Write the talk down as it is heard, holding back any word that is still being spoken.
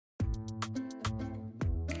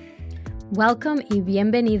Welcome y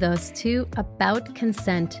bienvenidos to About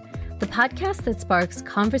Consent, the podcast that sparks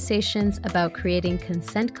conversations about creating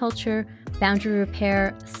consent culture, boundary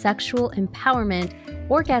repair, sexual empowerment,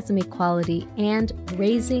 orgasm equality, and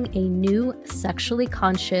raising a new sexually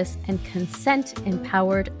conscious and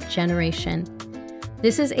consent-empowered generation.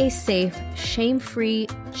 This is a safe, shame-free,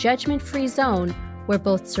 judgment-free zone where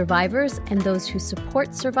both survivors and those who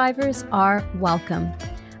support survivors are welcome.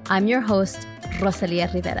 I'm your host, Rosalia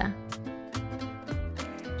Rivera.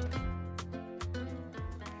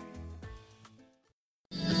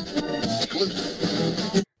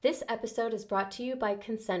 This episode is brought to you by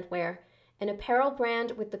Consentwear, an apparel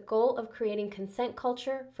brand with the goal of creating consent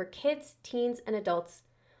culture for kids, teens, and adults.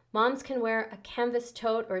 Moms can wear a canvas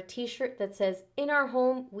tote or a t-shirt that says, "In our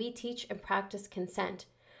home, we teach and practice consent."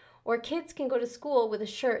 Or kids can go to school with a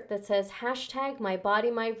shirt that says,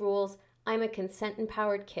 #MyBodyMyRules, I'm a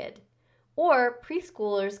consent-empowered kid. Or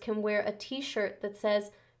preschoolers can wear a t-shirt that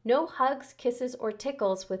says, "No hugs, kisses, or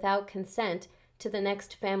tickles without consent to the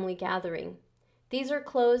next family gathering." These are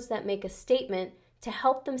clothes that make a statement to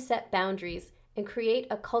help them set boundaries and create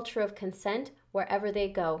a culture of consent wherever they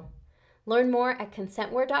go. Learn more at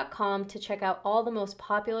consentwear.com to check out all the most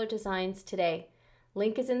popular designs today.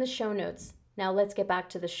 Link is in the show notes. Now let's get back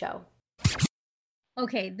to the show.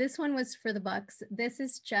 Okay, this one was for the Bucks. This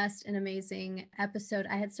is just an amazing episode.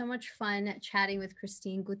 I had so much fun chatting with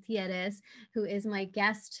Christine Gutierrez, who is my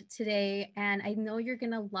guest today, and I know you're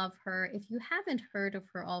going to love her. If you haven't heard of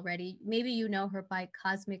her already, maybe you know her by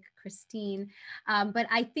Cosmic Christine, but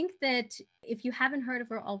I think that if you haven't heard of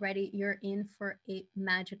her already, you're in for a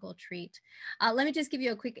magical treat. Let me just give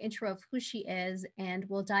you a quick intro of who she is, and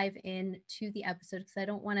we'll dive into the episode because I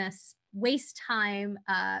don't want to waste time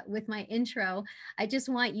with my intro. I just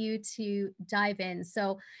want you to dive in.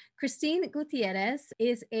 So Christine Gutierrez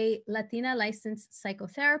is a Latina licensed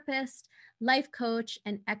psychotherapist, life coach,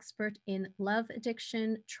 and expert in love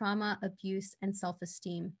addiction, trauma, abuse, and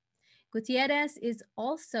self-esteem. Gutierrez is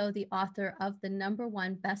also the author of the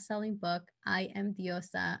 #1 best-selling book, I Am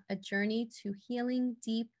Diosa, A Journey to Healing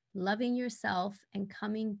Deep, Loving Yourself, and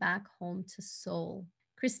Coming Back Home to Soul.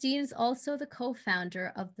 Christine is also the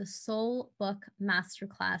co-founder of the Soul Book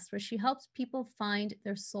Masterclass, where she helps people find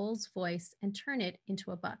their soul's voice and turn it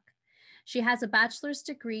into a book. She has a bachelor's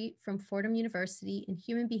degree from Fordham University in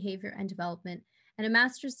Human Behavior and Development and a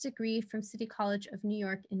master's degree from City College of New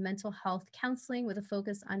York in Mental Health Counseling with a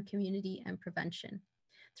focus on community and prevention.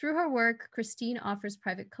 Through her work, Christine offers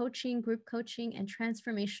private coaching, group coaching, and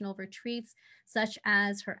transformational retreats, such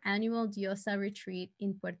as her annual Diosa retreat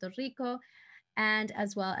in Puerto Rico, and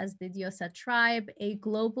as well as the Diosa Tribe, a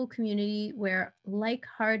global community where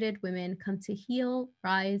like-hearted women come to heal,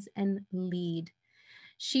 rise, and lead.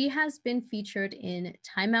 She has been featured in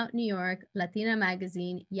Time Out New York, Latina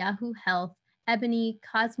Magazine, Yahoo Health, Ebony,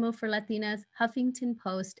 Cosmo for Latinas, Huffington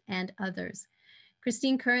Post, and others.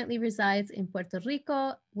 Christine currently resides in Puerto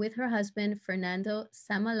Rico with her husband, Fernando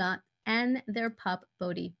Samalot, and their pup,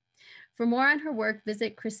 Bodhi. For more on her work,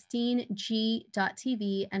 visit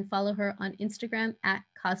christineg.tv and follow her on Instagram at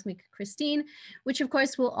Cosmic Christine, which of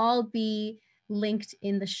course will all be linked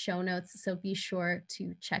in the show notes, so be sure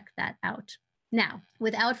to check that out. Now,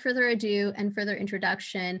 without further ado and further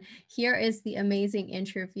introduction, here is the amazing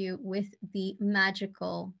interview with the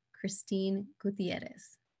magical Christine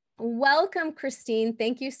Gutierrez. Welcome, Christine.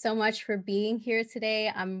 Thank you so much for being here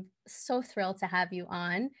today. I'm so thrilled to have you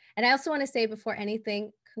on. And I also want to say before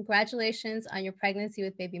anything, congratulations on your pregnancy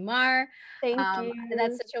with baby Mar. Thank you.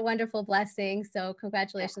 That's such a wonderful blessing. So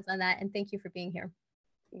congratulations on that. And thank you for being here.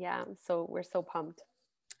 Yeah, so we're so pumped.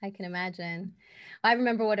 I can imagine. I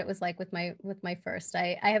remember what it was like with my first.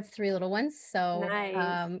 I have 3 little ones. So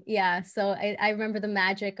nice. Yeah, so I remember the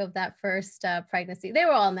magic of that first pregnancy. They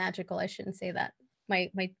were all magical. I shouldn't say that.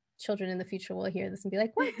 My children in the future will hear this and be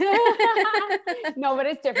like, what? No, but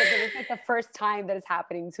it's different. It's like the first time that it's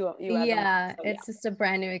happening to you. Yeah, it's just a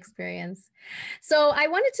brand new experience. So I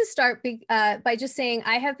wanted to start by just saying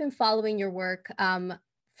I have been following your work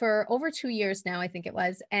for over 2 years now, I think it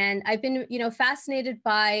was. And I've been, fascinated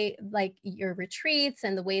by like your retreats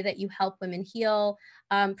and the way that you help women heal,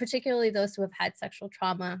 particularly those who have had sexual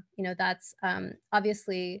trauma. That's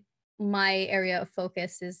obviously my area of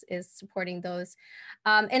focus is supporting those.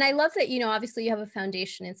 And I love that, obviously you have a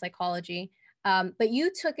foundation in psychology, but you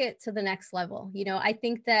took it to the next level. I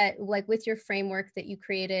think that like with your framework that you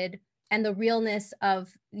created and the realness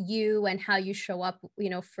of you and how you show up,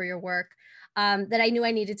 for your work, that I knew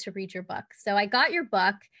I needed to read your book. So I got your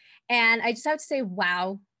book and I just have to say,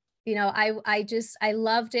 wow, I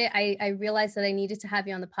loved it. I realized that I needed to have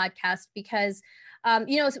you on the podcast because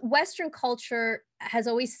Western culture has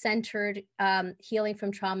always centered healing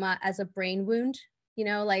from trauma as a brain wound,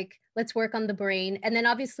 like let's work on the brain. And then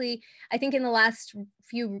obviously, I think in the last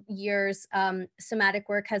few years, somatic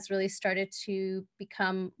work has really started to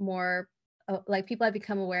become more like people have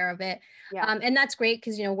become aware of it. Yeah. And that's great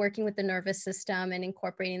because, working with the nervous system and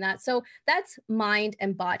incorporating that. So that's mind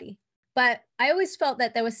and body. But I always felt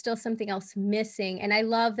that there was still something else missing. And I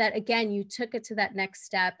love that, again, you took it to that next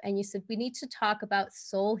step and you said, we need to talk about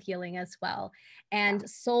soul healing as well and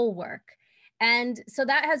soul work. And so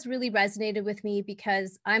that has really resonated with me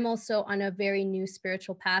because I'm also on a very new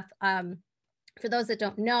spiritual path. For those that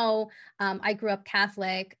don't know, I grew up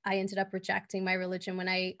Catholic. I ended up rejecting my religion when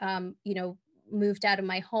I, moved out of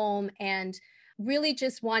my home and really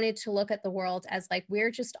just wanted to look at the world as like, we're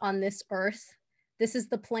just on this earth. This is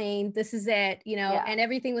the plane. This is it, and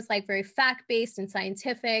everything was like very fact-based and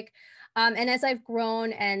scientific. And as I've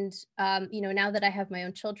grown and, now that I have my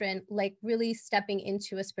own children, like really stepping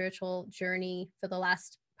into a spiritual journey for the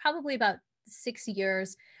last probably about 6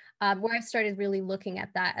 years, where I've started really looking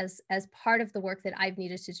at that as part of the work that I've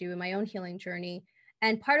needed to do in my own healing journey.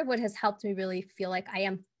 And part of what has helped me really feel like I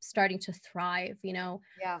am starting to thrive,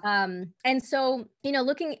 and so,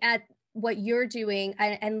 looking at what you're doing,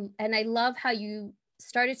 and I love how you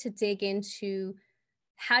started to dig into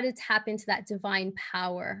how to tap into that divine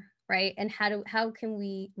power, right? And how can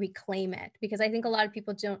we reclaim it? Because I think a lot of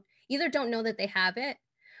people don't know that they have it,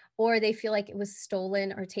 or they feel like it was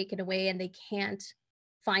stolen or taken away and they can't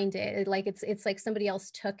find it. Like it's like somebody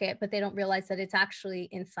else took it, but they don't realize that it's actually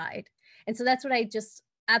inside. And so that's what I just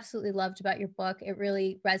absolutely loved about your book. It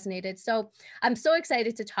really resonated. So I'm so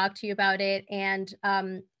excited to talk to you about it and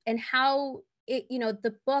how it,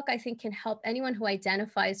 the book I think can help anyone who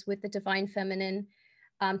identifies with the divine feminine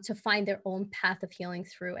to find their own path of healing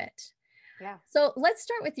through it. Yeah. So let's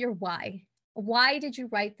start with your why. Why did you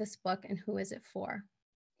write this book and who is it for?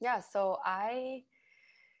 Yeah. So I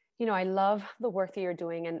love the work that you're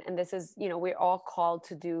doing. And this is, we're all called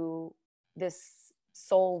to do this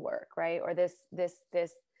soul work, right? Or this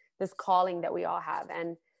calling that we all have.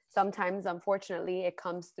 And sometimes, unfortunately, it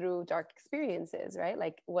comes through dark experiences, right?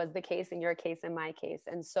 Like was the case in your case, in my case.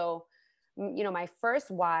 And so, my first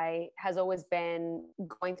why has always been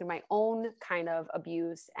going through my own kind of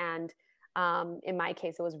abuse. And in my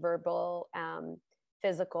case, it was verbal,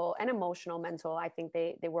 physical, and emotional, mental. I think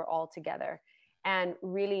they were all together. And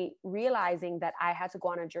really realizing that I had to go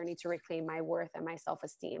on a journey to reclaim my worth and my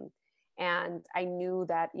self-esteem. And I knew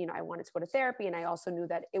that, I wanted to go to therapy. And I also knew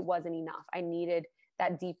that it wasn't enough. I needed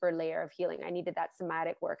that deeper layer of healing. I needed that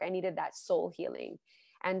somatic work. I needed that soul healing.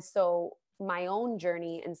 And so my own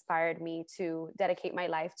journey inspired me to dedicate my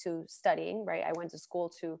life to studying, right? I went to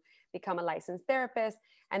school to become a licensed therapist.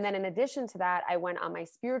 And then in addition to that, I went on my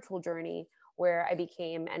spiritual journey where I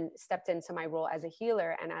became and stepped into my role as a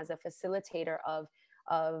healer and as a facilitator of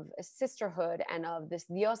a sisterhood and of this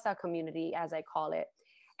diosa community, as I call it,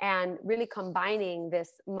 and really combining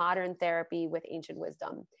this modern therapy with ancient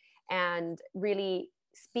wisdom and really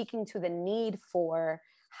speaking to the need for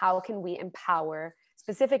how can we empower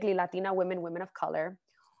specifically Latina women, women of color,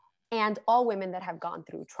 and all women that have gone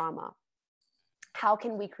through trauma. How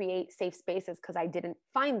can we create safe spaces? Because I didn't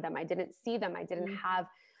find them. I didn't see them. I didn't have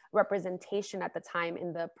representation at the time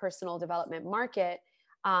in the personal development market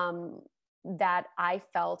that I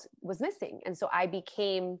felt was missing. And so I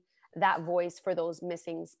became that voice for those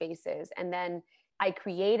missing spaces. And then I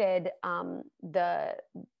created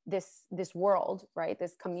this world, right?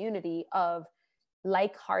 This community of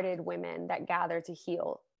like-hearted women that gather to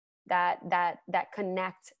heal, that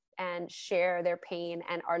connect and share their pain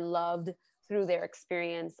and are loved through their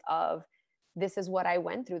experience of this is what I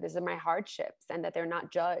went through. This is my hardships, and that they're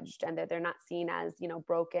not judged and that they're not seen as,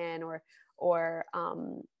 broken or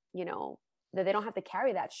that they don't have to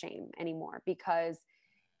carry that shame anymore because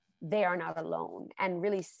they are not alone. And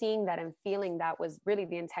really seeing that and feeling that was really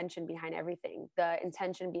the intention behind everything. The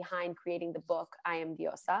intention behind creating the book, I Am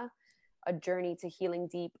Diosa, A Journey to Healing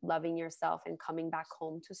Deep, Loving Yourself, and Coming Back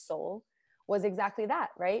Home to Soul, was exactly that,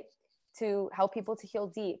 right? To help people to heal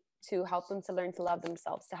deep, to help them to learn to love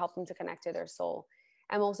themselves, to help them to connect to their soul.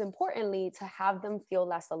 And most importantly, to have them feel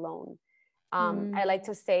less alone. I like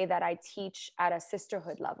to say that I teach at a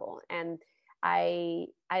sisterhood level, and I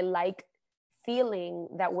like feeling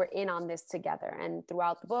that we're in on this together. And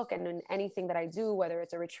throughout the book and in anything that I do, whether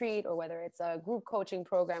it's a retreat or whether it's a group coaching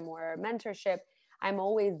program or a mentorship, I'm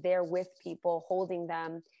always there with people, holding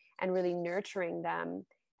them and really nurturing them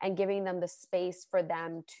and giving them the space for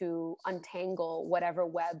them to untangle whatever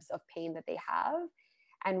webs of pain that they have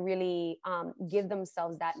and really give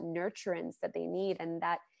themselves that nurturance that they need and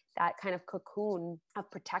that that kind of cocoon of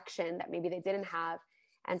protection that maybe they didn't have,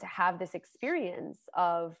 and to have this experience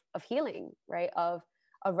of healing, right? Of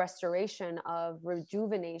restoration, of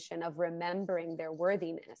rejuvenation, of remembering their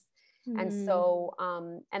worthiness. And so,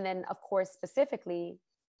 and then of course, specifically,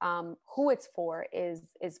 who it's for is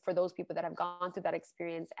for those people that have gone through that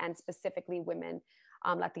experience, and specifically women,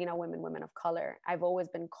 Latina women, women of color. I've always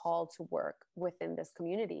been called to work within this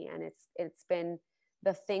community, and it's been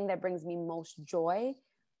the thing that brings me most joy,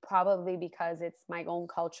 probably because it's my own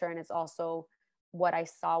culture, and it's also what I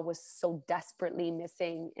saw was so desperately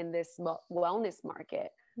missing in this wellness market.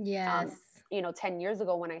 Yes. 10 years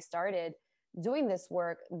ago when I started doing this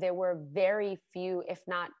work, there were very few, if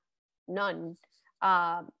not none,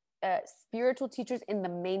 spiritual teachers in the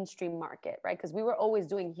mainstream market, right? Because we were always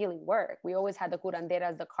doing healing work. We always had the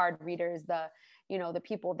curanderas, the card readers, the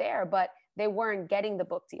people there, but they weren't getting the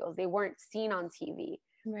book deals. They weren't seen on TV.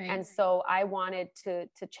 Right. And so I wanted to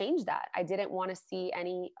change that. I didn't want to see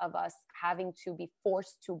any of us having to be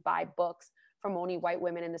forced to buy books from only white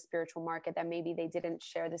women in the spiritual market that maybe they didn't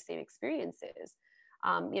share the same experiences.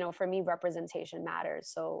 For me, representation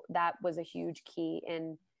matters. So that was a huge key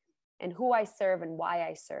in who I serve and why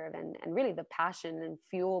I serve, and really the passion and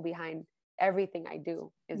fuel behind everything I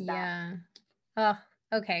do is that. Yeah.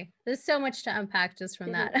 Oh, okay. There's so much to unpack just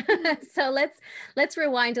from that. So let's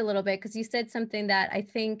rewind a little bit, because you said something that I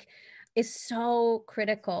think is so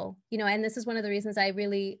critical, and this is one of the reasons I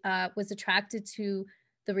really was attracted to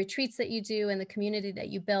the retreats that you do and the community that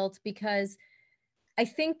you built, because I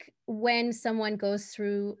think when someone goes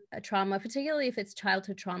through a trauma, particularly if it's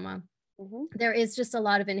childhood trauma, there is just a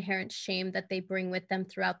lot of inherent shame that they bring with them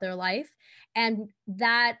throughout their life. And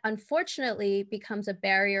that unfortunately becomes a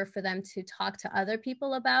barrier for them to talk to other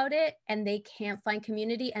people about it. And they can't find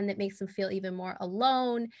community, and it makes them feel even more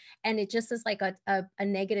alone. And it just is like a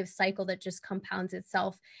negative cycle that just compounds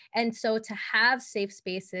itself. And so to have safe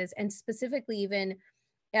spaces, and specifically even,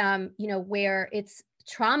 where it's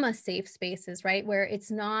trauma safe spaces, right? Where it's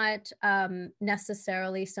not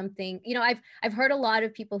necessarily something, I've heard a lot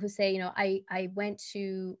of people who say, I went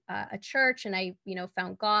to a church and I,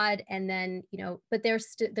 found God, and then, but they're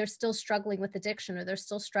still struggling with addiction, or they're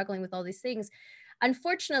still struggling with all these things.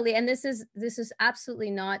 Unfortunately, and this is absolutely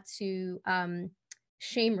not to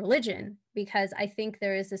shame religion, because I think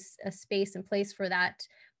there is a space and place for that,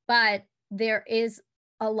 but there is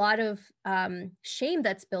a lot of shame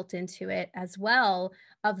that's built into it as well,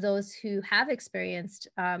 of those who have experienced,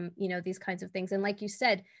 these kinds of things. And like you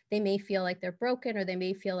said, they may feel like they're broken, or they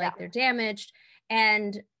may feel like they're damaged,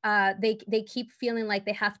 and they keep feeling like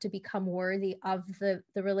they have to become worthy of the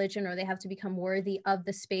religion, or they have to become worthy of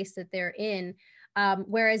the space that they're in.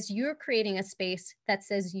 Whereas you're creating a space that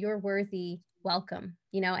says you're worthy, welcome,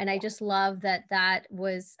 and I just love that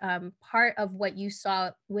was part of what you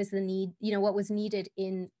saw was the need, what was needed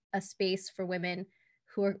in a space for women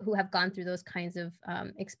who have gone through those kinds of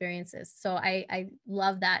experiences. So I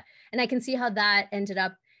love that. And I can see how that ended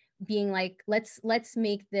up being like, let's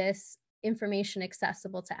make this information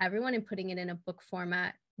accessible to everyone, and putting it in a book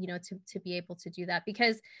format, to be able to do that,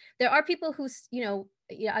 because there are people who,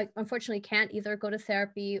 unfortunately can't either go to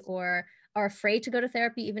therapy, or are afraid to go to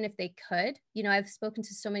therapy, even if they could. I've spoken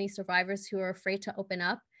to so many survivors who are afraid to open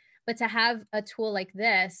up, but to have a tool like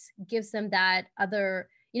this gives them that other,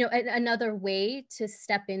 another way to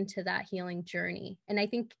step into that healing journey. And I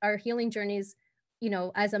think our healing journeys,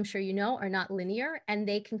 as I'm sure are not linear, and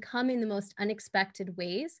they can come in the most unexpected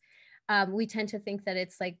ways. We tend to think that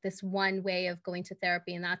it's like this one way of going to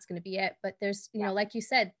therapy and that's going to be it. But there's, like you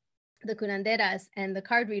said, the curanderas and the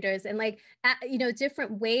card readers, and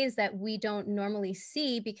different ways that we don't normally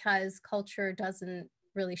see, because culture doesn't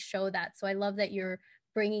really show that. So I love that you're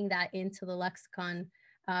bringing that into the lexicon,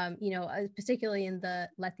 particularly in the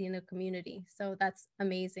Latino community. So that's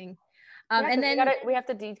amazing. And then we have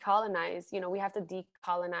to decolonize, we have to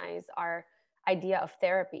decolonize our idea of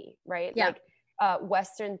therapy, right? Yeah.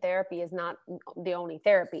 Western therapy is not the only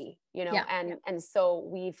therapy, and so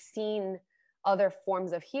we've seen other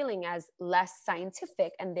forms of healing as less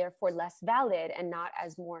scientific, and therefore less valid, and not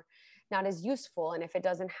as useful. And if it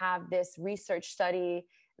doesn't have this research study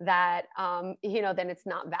that, then it's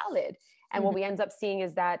not valid. And what we end up seeing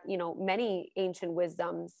is that, many ancient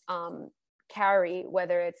wisdoms carry,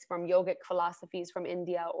 whether it's from yogic philosophies from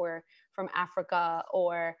India or from Africa,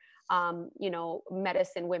 or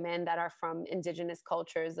medicine women that are from indigenous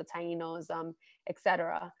cultures, the Tainos,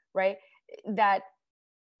 etc., right? That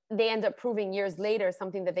they end up proving years later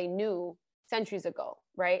something that they knew centuries ago,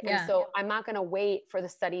 right? Yeah. And so I'm not going to wait for the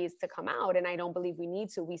studies to come out, and I don't believe we need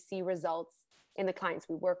to. We see results in the clients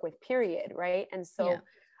we work with, period, right? And so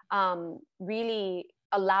really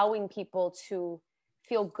allowing people to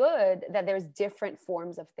feel good that there's different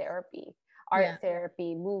forms of therapy, art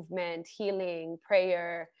therapy, movement, healing,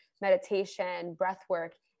 prayer, meditation, breath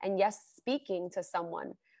work, and yes, speaking to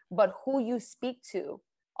someone, but who you speak to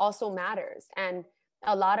also matters. And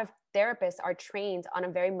a lot of therapists are trained on a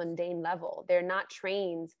very mundane level. They're not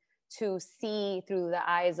trained to see through the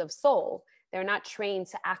eyes of soul. They're not trained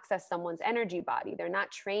to access someone's energy body. They're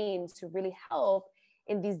not trained to really help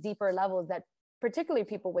in these deeper levels that particularly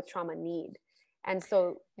people with trauma need. And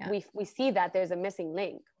so we see that there's a missing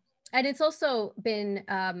link. And it's also been,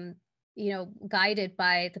 guided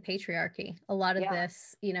by the patriarchy. A lot of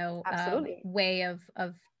this, way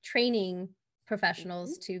of training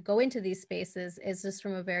professionals to go into these spaces is just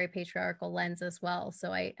from a very patriarchal lens as well.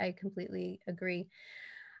 So I completely agree.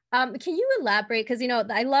 Can you elaborate? Because,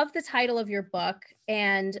 I love the title of your book,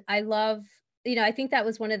 and I love, I think that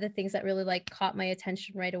was one of the things that really like caught my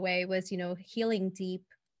attention right away was, healing deep,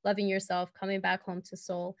 loving yourself, coming back home to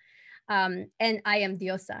soul. And I am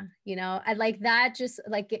Diosa, I like that. Just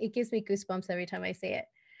like, it gives me goosebumps every time I say it.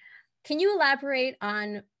 Can you elaborate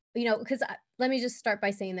on, because let me just start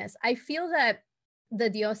by saying this. I feel that the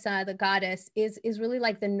Diosa, the goddess, is really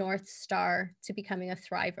like the North Star to becoming a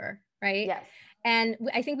thriver, right? Yes. And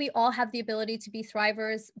I think we all have the ability to be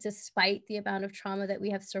thrivers despite the amount of trauma that we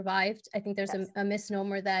have survived. I think there's a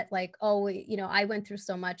misnomer that like, oh, I went through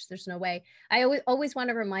so much, there's no way. I always want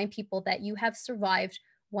to remind people that you have survived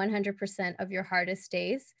 100% of your hardest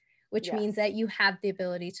days, which means that you have the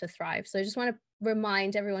ability to thrive. So I just want to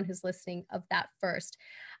remind everyone who's listening of that first.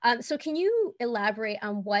 So can you elaborate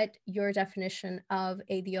on what your definition of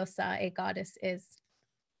a diosa, a goddess, is?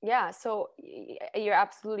 Yeah, so you're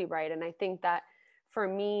absolutely right. And I think that for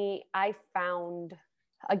me, I found,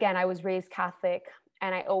 again, I was raised Catholic,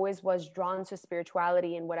 and I always was drawn to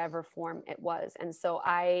spirituality in whatever form it was. And so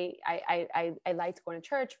I liked going to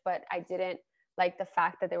church, but I didn't like the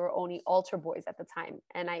fact that there were only altar boys at the time.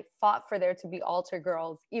 And I fought for there to be altar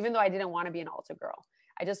girls, even though I didn't want to be an altar girl.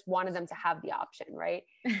 I just wanted them to have the option, right?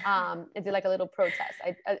 I did like a little protest.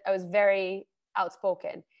 I was very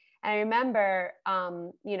outspoken. And I remember,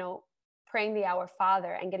 praying the Our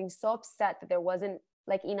Father and getting so upset that there wasn't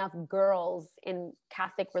like enough girls in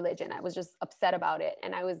Catholic religion. I was just upset about it.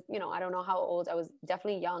 And I was, I don't know how old, I was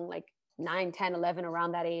definitely young, like 9, 10, 11,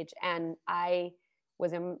 around that age. And I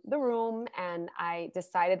was in the room and I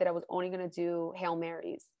decided that I was only going to do Hail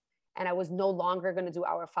Marys. And I was no longer going to do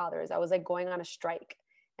Our Fathers. I was like going on a strike.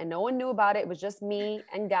 And no one knew about it. It was just me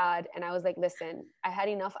and God. And I was like, listen, I had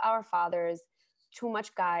enough Our Fathers, too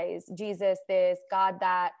much guys, Jesus this, God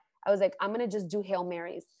that. I was like, I'm going to just do Hail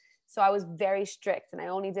Marys. So I was very strict and I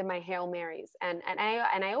only did my Hail Marys. And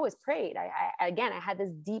I always prayed. I had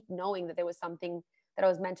this deep knowing that there was something that I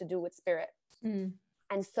was meant to do with spirit.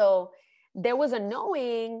 And so there was a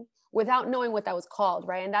knowing without knowing what that was called,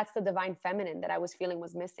 right? And that's the divine feminine that I was feeling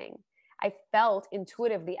was missing. I felt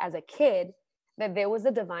intuitively as a kid that there was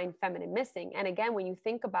a divine feminine missing. And again, when you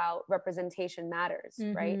think about representation matters,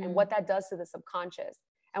 right? And what that does to the subconscious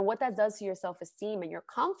and what that does to your self-esteem and your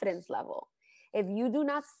confidence level. If you do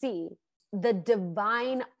not see the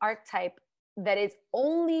divine archetype that is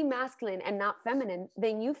only masculine and not feminine,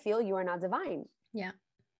 then you feel you are not divine. Yeah.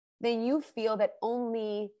 Then you feel that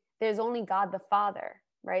there's only God the Father,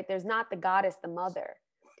 right? There's not the goddess, the mother.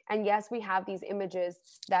 And yes, we have these images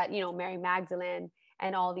that, Mary Magdalene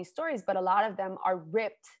and all these stories, but a lot of them are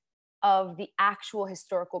ripped of the actual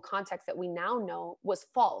historical context that we now know was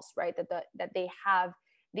false, right? That they have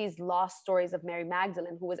these lost stories of Mary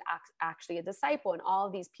Magdalene, who was actually a disciple, and all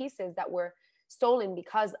of these pieces that were stolen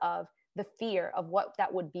because of the fear of what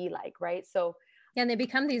that would be like, right? So, and they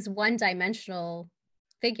become these one-dimensional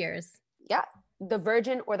figures. Yeah, the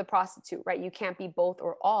virgin or the prostitute, right? You can't be both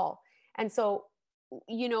or all. And so,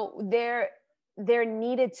 there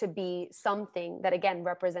needed to be something that, again,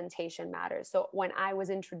 representation matters. So when I was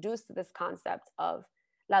introduced to this concept of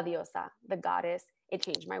La Diosa, the goddess, it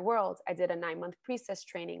changed my world. I did a 9-month priestess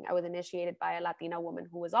training. I was initiated by a Latina woman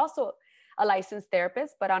who was also a licensed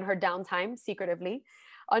therapist, but on her downtime, secretively,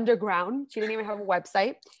 underground, she didn't even have a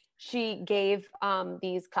website. She gave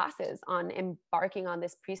these classes on embarking on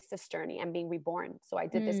this priestess journey and being reborn. So I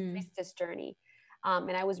did this priestess journey.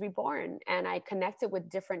 And I was reborn, and I connected with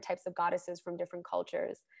different types of goddesses from different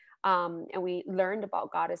cultures. And we learned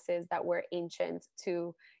about goddesses that were ancient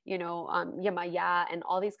to, Yamaya and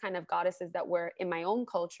all these kind of goddesses that were in my own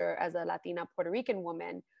culture as a Latina Puerto Rican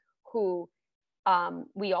woman who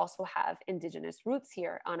we also have indigenous roots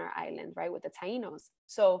here on our island, right? With the Tainos.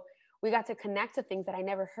 So we got to connect to things that I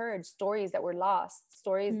never heard, stories that were lost,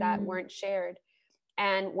 stories that weren't shared.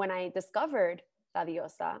 And when I discovered La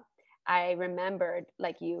Diosa, I remembered,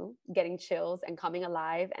 like you, getting chills and coming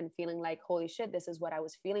alive and feeling like, holy shit, this is what I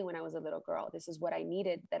was feeling when I was a little girl. This is what I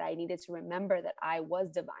needed, that I needed to remember that I was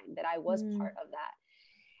divine, that I was part of that.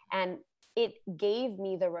 And it gave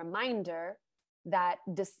me the reminder that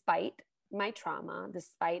despite my trauma,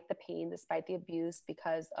 despite the pain, despite the abuse,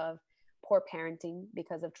 because of poor parenting,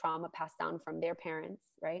 because of trauma passed down from their parents,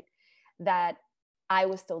 right? That I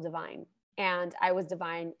was still divine. And I was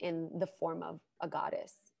divine in the form of a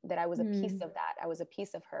goddess, that I was a piece of that. I was a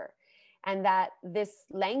piece of her. And that this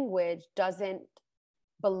language doesn't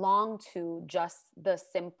belong to just the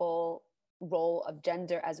simple role of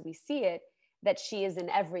gender as we see it, that she is in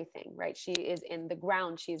everything, right? She is in the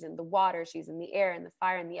ground, she's in the water, she's in the air and the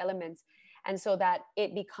fire and the elements. And so that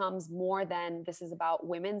it becomes more than this is about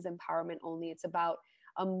women's empowerment only. It's about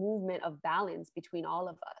a movement of balance between all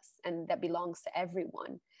of us, and that belongs to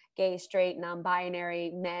everyone: gay, straight,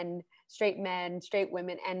 non-binary, men, straight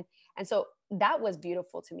women. And so that was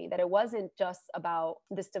beautiful to me, that it wasn't just about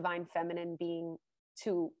this divine feminine being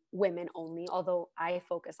to women only, although I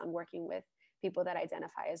focus on working with people that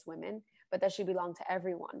identify as women, but that she belonged to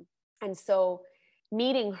everyone. And so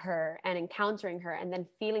meeting her and encountering her and then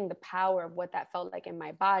feeling the power of what that felt like in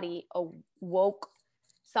my body awoke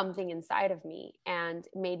something inside of me and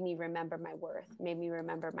made me remember my worth, made me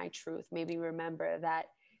remember my truth, made me remember that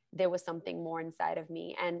there was something more inside of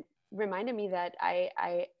me, and reminded me that I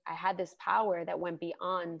had this power that went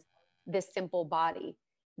beyond this simple body,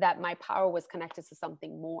 that my power was connected to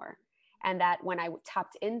something more. And that when I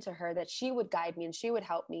tapped into her, that she would guide me and she would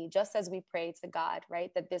help me, just as we pray to God,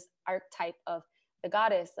 right? That this archetype of the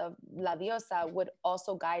goddess, of La Diosa, would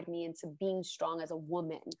also guide me into being strong as a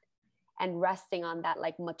woman and resting on that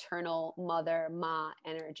like maternal mother, ma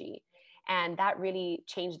energy. And that really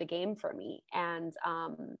changed the game for me. And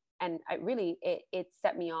I really, it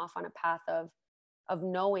set me off on a path of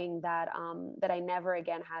knowing that, that I never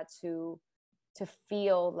again had to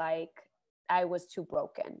feel like I was too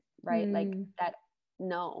broken, right? Like that,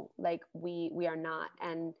 no, like we are not.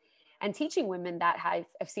 And teaching women that,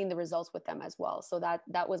 I've seen the results with them as well. So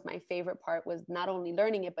that was my favorite part, was not only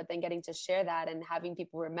learning it, but then getting to share that and having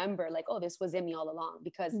people remember like, oh, this was in me all along,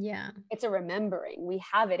 because it's a remembering. We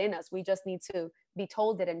have it in us. We just need to be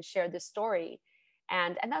told it and share the story.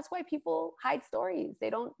 And that's why people hide stories. They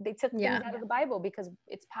took things out of the Bible because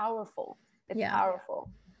it's powerful. It's powerful.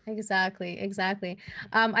 Exactly.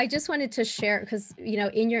 I just wanted to share, because,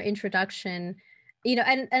 in your introduction,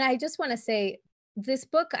 and I just want to say, this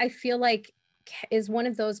book, I feel like, is one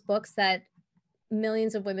of those books that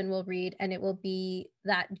millions of women will read, and it will be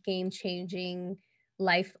that game-changing,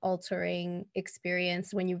 life-altering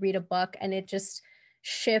experience when you read a book and it just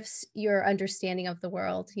shifts your understanding of the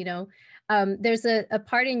world. There's a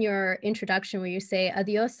part in your introduction where you say, "A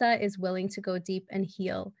diosa is willing to go deep and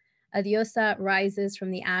heal. A diosa rises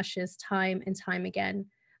from the ashes time and time again.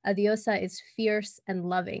 A diosa is fierce and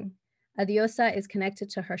loving. A diosa is connected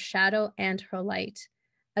to her shadow and her light.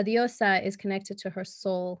 A diosa is connected to her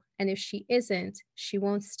soul, and if she isn't, she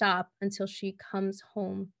won't stop until she comes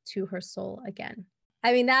home to her soul again."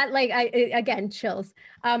 I mean, that, like, again, chills.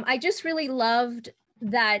 I just really loved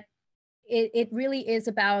that it really is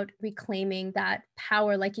about reclaiming that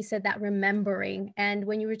power, like you said, that remembering. And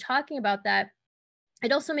when you were talking about that,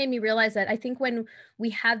 it also made me realize that I think when we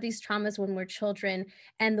have these traumas when we're children,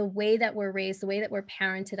 and the way that we're raised, the way that we're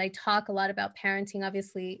parented, I talk a lot about parenting,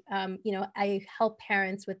 obviously, I help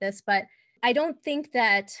parents with this, but I don't think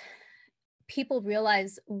that people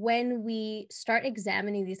realize when we start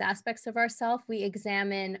examining these aspects of ourselves, we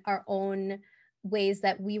examine our own ways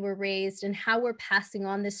that we were raised and how we're passing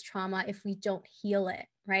on this trauma if we don't heal it,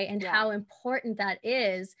 right? And how important that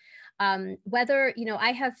is. Whether,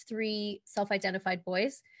 I have 3 self-identified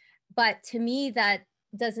boys, but to me, that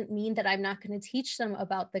doesn't mean that I'm not going to teach them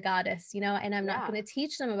about the goddess, and I'm not going to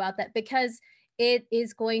teach them about that, because it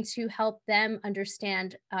is going to help them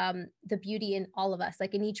understand the beauty in all of us,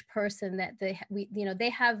 like in each person, that they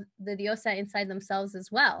have the diosa inside themselves as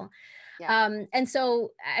well. And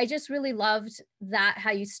so I just really loved that,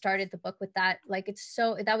 how you started the book with that. Like,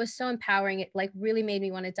 that was so empowering. It like really made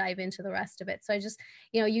me want to dive into the rest of it. So I just,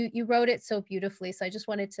 you wrote it so beautifully. So I just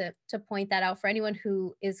wanted to point that out for anyone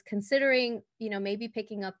who is considering, maybe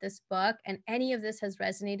picking up this book, and any of this has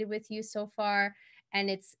resonated with you so far, and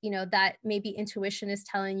it's, that maybe intuition is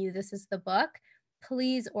telling you this is the book,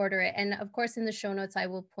 please order it. And of course, in the show notes, I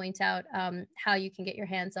will point out how you can get your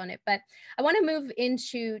hands on it. But I want to move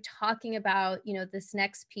into talking about, this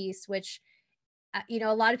next piece, which,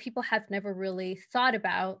 a lot of people have never really thought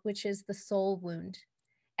about, which is the soul wound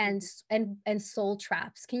and soul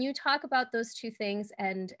traps. Can you talk about those two things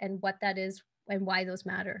and what that is and why those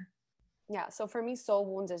matter? Yeah. So for me, soul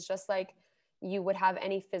wounds is just like you would have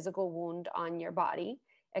any physical wound on your body,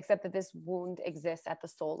 except that this wound exists at the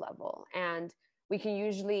soul level. And we can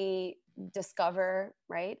usually discover,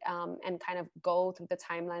 right? And kind of go through the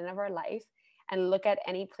timeline of our life and look at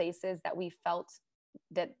any places that we felt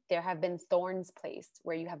that there have been thorns placed,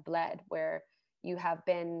 where you have bled, where you have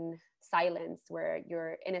been silenced, where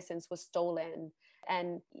your innocence was stolen,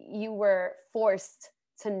 and you were forced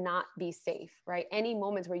to not be safe, right? Any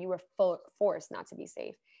moments where you were forced not to be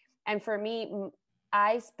safe. And for me,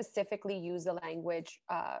 I specifically use the language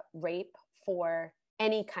rape for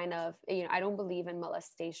any kind of, I don't believe in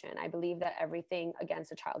molestation. I believe that everything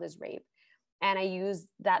against a child is rape. And I use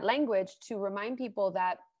that language to remind people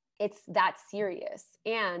that it's that serious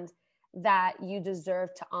and that you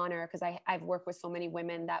deserve to honor, because I've worked with so many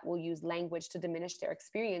women that will use language to diminish their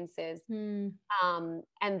experiences. And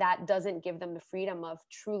that doesn't give them the freedom of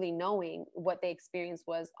truly knowing what they experienced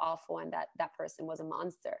was awful and that that person was a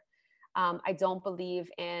monster. I don't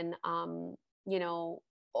believe in,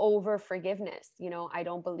 over forgiveness. I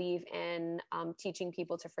don't believe in teaching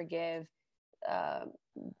people to forgive, uh,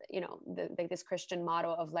 this Christian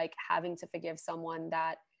motto of like having to forgive someone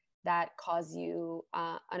that caused you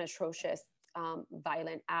an atrocious,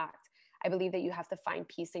 violent act. I believe that you have to find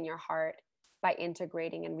peace in your heart by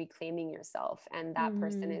integrating and reclaiming yourself, and that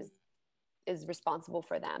person is responsible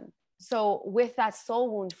for them. So with that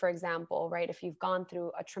soul wound, for example, right, if you've gone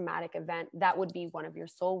through a traumatic event, that would be one of your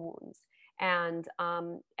soul wounds. And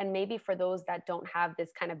maybe for those that don't have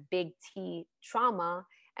this kind of big T trauma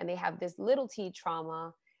and they have this little t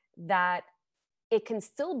trauma, that it can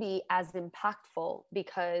still be as impactful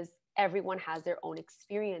because everyone has their own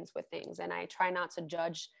experience with things. And I try not to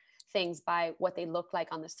judge things by what they look like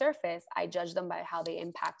on the surface. I judge them by how they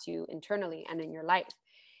impact you internally and in your life.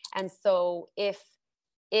 And so if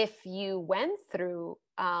you went through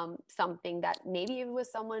something that maybe it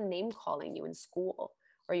was someone name calling you in school,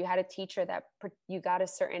 or you had a teacher that you got a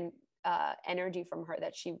certain energy from her,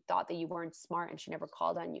 that she thought that you weren't smart and she never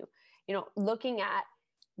called on you, looking at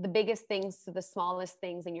the biggest things to the smallest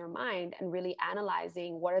things in your mind and really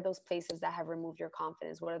analyzing what are those places that have removed your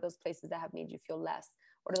confidence, what are those places that have made you feel less,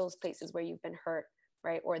 what are those places where you've been hurt,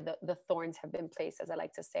 right? Or the thorns have been placed, as I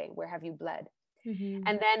like to say, where have you bled?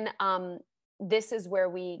 And then this is where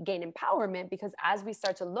we gain empowerment, because as we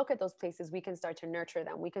start to look at those places, we can start to nurture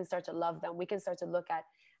them, we can start to love them, we can start to look at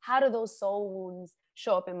how do those soul wounds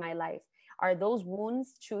show up in my life. Are those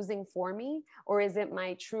wounds choosing for me, or is it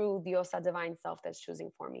my true Diosa divine self that's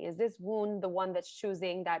choosing for me? Is this wound the one that's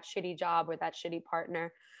choosing that shitty job or that shitty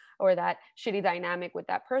partner or that shitty dynamic with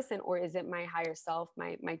that person, or is it my higher self,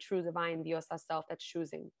 my true divine Diosa self that's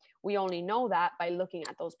choosing? We only know that by looking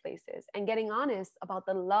at those places and getting honest about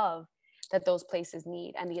the love that those places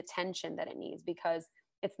need and the attention that it needs, because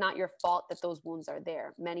it's not your fault that those wounds are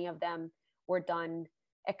there. Many of them were done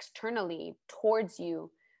externally towards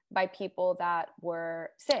you by people that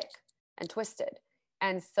were sick and twisted.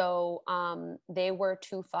 And so they were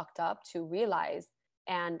too fucked up to realize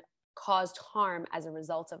and caused harm as a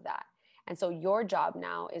result of that. And so your job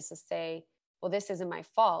now is to say, well, this isn't my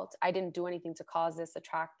fault. I didn't do anything to cause this,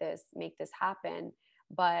 attract this, make this happen.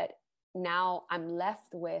 But now I'm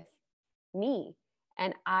left with me.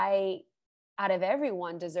 And I, out of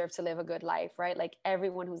everyone, deserve to live a good life, right? Like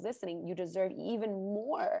everyone who's listening, you deserve even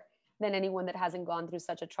more than anyone that hasn't gone through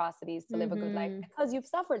such atrocities to live a good life, because you've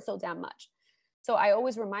suffered so damn much. So I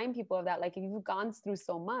always remind people of that. Like, if you've gone through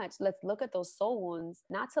so much, let's look at those soul wounds,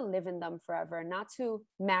 not to live in them forever, not to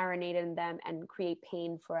marinate in them and create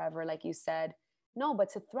pain forever, like you said. No,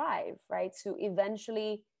 but to thrive, right? To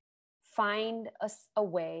eventually find a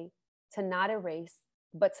way to not erase,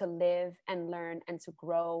 but to live and learn and to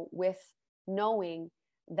grow, with knowing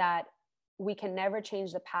that we can never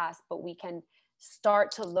change the past, but we can start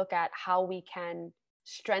to look at how we can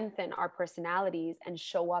strengthen our personalities and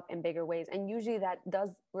show up in bigger ways. And usually that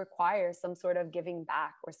does require some sort of giving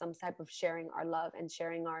back or some type of sharing our love and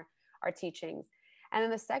sharing our teachings. And then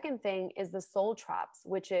the second thing is the soul traps,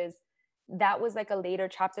 which is, that was like a later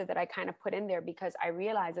chapter that I kind of put in there because I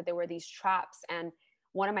realized that there were these traps. And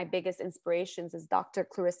one of my biggest inspirations is Dr.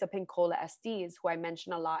 Clarissa Pinkola Estes, who I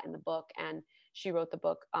mention a lot in the book. And she wrote the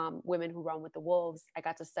book, Women Who Run with the Wolves. I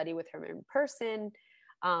got to study with her in person.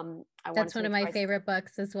 That's one of my favorite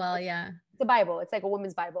books as well. Yeah. The Bible. It's like a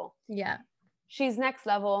woman's Bible. Yeah. She's next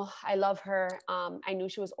level. I love her. I knew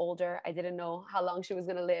she was older. I didn't know how long she was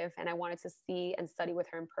going to live. And I wanted to see and study with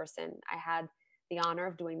her in person. I had the honor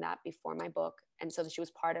of doing that before my book. And so she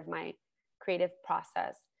was part of my creative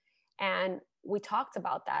process. And we talked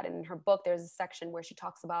about that. And in her book, there's a section where she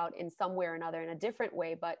talks about, in some way or another, in a different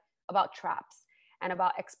way, but about traps. and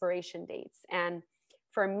about expiration dates. And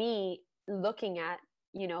for me, looking at,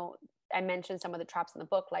 you know, I mentioned some of the traps in the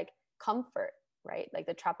book, like comfort, right? Like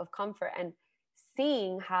the trap of comfort, and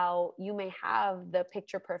seeing how you may have the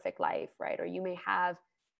picture perfect life, right? Or you may have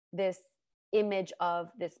this image of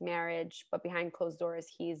this marriage, but behind closed doors,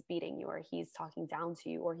 he's beating you, or he's talking down to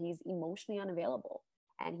you, or he's emotionally unavailable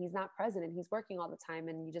and he's not present and he's working all the time,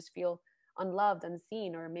 and you just feel unloved,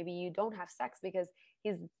 unseen, or maybe you don't have sex because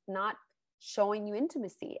he's not showing you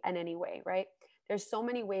intimacy in any way, right? There's so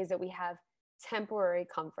many ways that we have temporary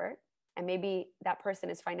comfort, and maybe that person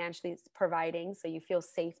is financially providing, so you feel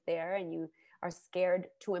safe there, and you are scared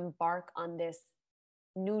to embark on this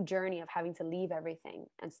new journey of having to leave everything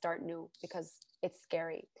and start new because it's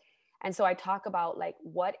scary. And so I talk about like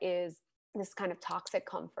what is this kind of toxic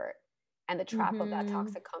comfort and the trap of that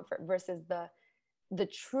toxic comfort versus the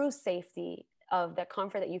true safety of the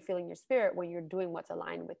comfort that you feel in your spirit when you're doing what's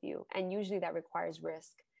aligned with you. And usually that requires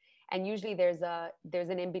risk. And usually there's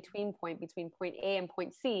an in-between point between point A and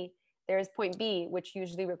point C. There is point B, which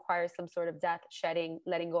usually requires some sort of death, shedding,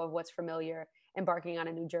 letting go of what's familiar, embarking on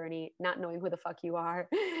a new journey, not knowing who the fuck you are,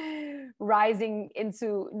 rising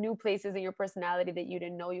into new places in your personality that you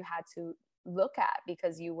didn't know you had to look at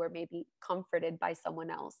because you were maybe comforted by someone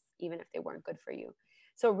else, even if they weren't good for you.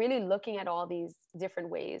 So really looking at all these different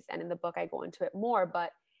ways, and in the book I go into it more,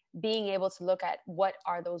 but being able to look at what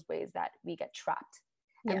are those ways that we get trapped,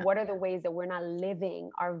 and what are the ways that we're not living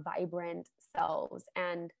our vibrant selves,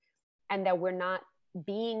 and that we're not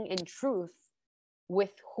being in truth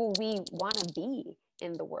with who we want to be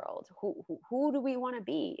in the world. Who do we want to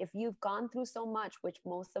be? If you've gone through so much, which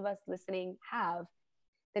most of us listening have,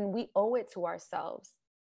 then we owe it to ourselves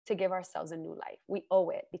to give ourselves a new life. We owe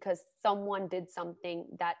it because someone did something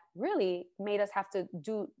that really made us have to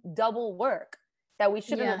do double work that we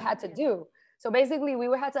shouldn't have had to do. So basically we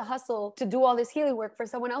had to hustle to do all this healing work for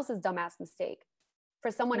someone else's dumbass mistake,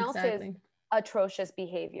 for someone else's atrocious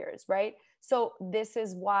behaviors, right? So this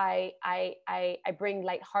is why I bring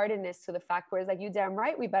lightheartedness to the fact where it's like, you damn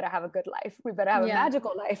right, we better have a good life. We better have a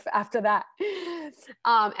magical life after that.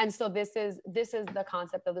 And so this is the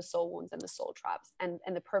concept of the soul wounds and the soul traps, and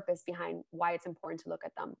the purpose behind why it's important to look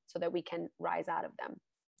at them so that we can rise out of them.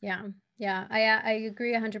 Yeah. I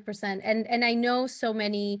agree 100%. And I know so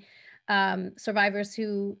many survivors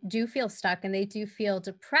who do feel stuck, and they do feel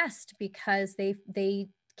depressed because they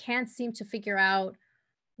can't seem to figure out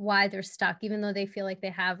why they're stuck, even though they feel like they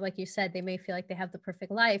have, like you said, they may feel like they have the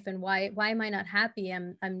perfect life. And why am I not happy?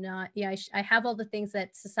 I'm not, I have all the things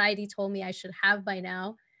that society told me I should have by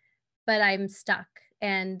now, but I'm stuck.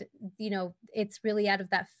 And, it's really out of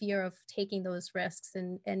that fear of taking those risks.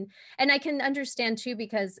 And I can understand too,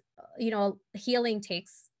 because, healing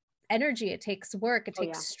takes energy, it takes work, it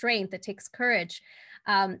takes strength, it takes courage.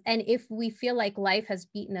 And if we feel like life has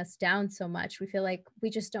beaten us down so much, we feel like we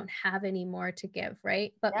just don't have any more to give,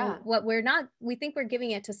 right? But what we think we're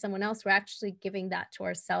giving it to someone else, we're actually giving that to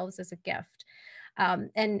ourselves as a gift.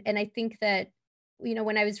 And I think that,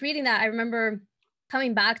 when I was reading that, I remember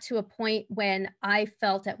coming back to a point when I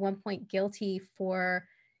felt at one point guilty for,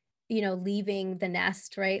 leaving the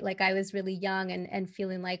nest, right? Like I was really young and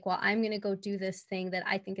feeling like, well, I'm going to go do this thing that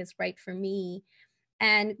I think is right for me,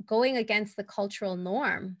 and going against the cultural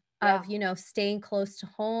norm of, staying close to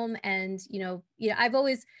home. And, I've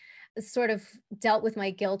always sort of dealt with my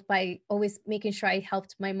guilt by always making sure I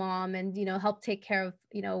helped my mom and, help take care of,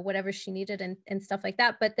 whatever she needed and stuff like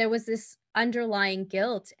that. But there was this underlying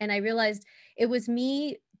guilt. And I realized it was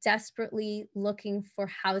me desperately looking for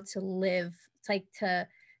how to live, like to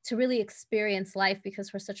really experience life, because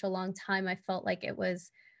for such a long time, I felt like it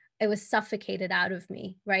was suffocated out of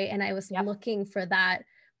me. Right. And I was looking for that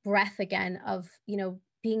breath again of,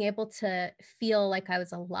 being able to feel like I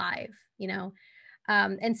was alive,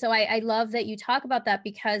 and so I love that you talk about that,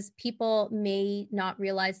 because people may not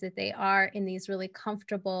realize that they are in these really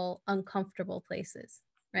comfortable, uncomfortable places.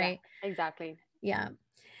 Right. Yeah, exactly. Yeah.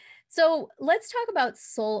 So let's talk about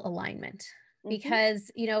soul alignment,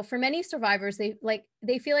 because, for many survivors,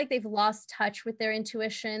 they feel like they've lost touch with their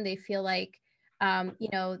intuition. They feel like,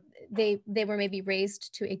 they were maybe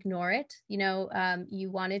raised to ignore it.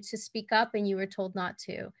 You wanted to speak up and you were told not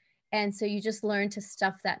to. And so you just learned to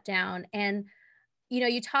stuff that down. And,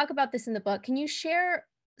 you talk about this in the book. Can you share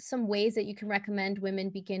some ways that you can recommend women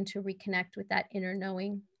begin to reconnect with that inner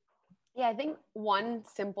knowing? Yeah, I think one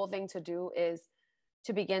simple thing to do is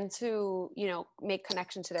to begin to, make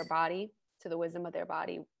connection to their body, to the wisdom of their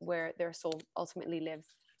body, where their soul ultimately lives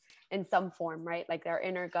in some form, right? Like our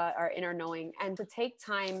inner gut, our inner knowing, and to take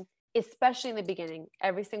time, especially in the beginning,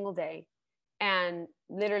 every single day, and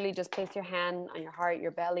literally just place your hand on your heart,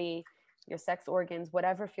 your belly, your sex organs,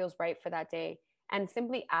 whatever feels right for that day. And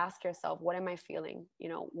simply ask yourself, what am I feeling? You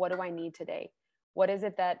know, what do I need today? What is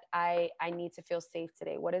it that I need to feel safe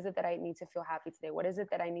today? What is it that I need to feel happy today? What is it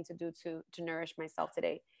that I need to do to nourish myself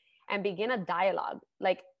today? And begin a dialogue.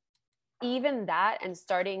 Like, even that, and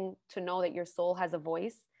starting to know that your soul has a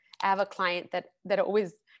voice. I have a client that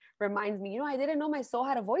always reminds me, you know, I didn't know my soul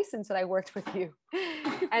had a voice until I worked with you.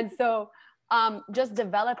 And so just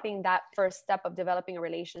developing that first step of developing a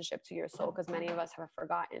relationship to your soul, because many of us have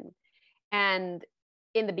forgotten. And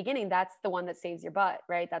in the beginning, that's the one that saves your butt,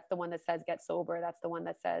 right? That's the one that says get sober. That's the one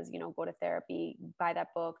that says, you know, go to therapy, buy that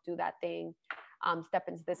book, do that thing, step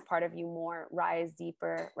into this part of you more, rise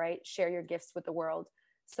deeper, right? Share your gifts with the world.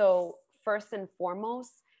 So first and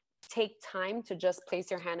foremost, take time to just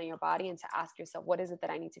place your hand on your body and to ask yourself, what is it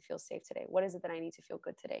that I need to feel safe today? What is it that I need to feel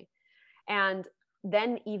good today? And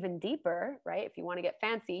then even deeper, right? If you want to get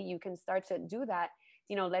fancy, you can start to do that.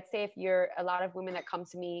 You know, let's say if you're a lot of women that come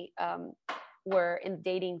to me were in the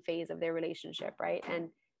dating phase of their relationship, right? And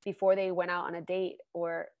before they went out on a date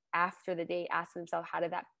or after the date, ask themselves, how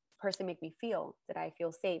did that person make me feel? Did I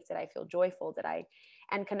feel safe? Did I feel joyful?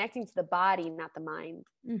 And connecting to the body, not the mind.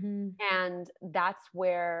 Mm-hmm. And that's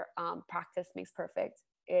where practice makes perfect.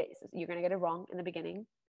 You're going to get it wrong in the beginning.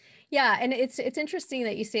 Yeah, and it's interesting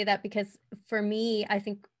that you say that, because for me, I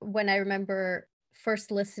think when I remember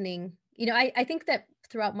first listening, you know, I think that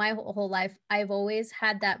throughout my whole life, I've always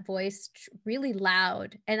had that voice really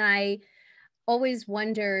loud, and I always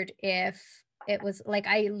wondered if it was like,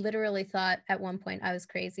 I literally thought at one point I was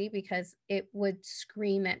crazy because it would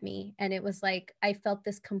scream at me, and it was like I felt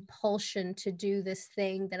this compulsion to do this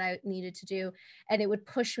thing that I needed to do, and it would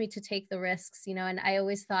push me to take the risks, you know. And I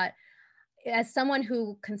always thought, as someone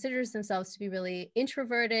who considers themselves to be really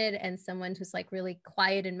introverted and someone who's like really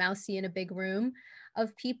quiet and mousy in a big room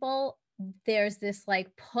of people, there's this like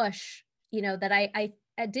push, you know, that I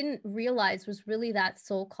didn't realize was really that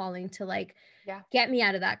soul calling to like get me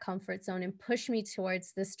out of that comfort zone and push me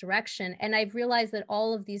towards this direction. And I've realized that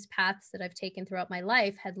all of these paths that I've taken throughout my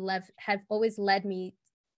life have always led me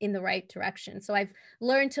in the right direction. So I've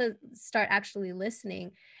learned to start actually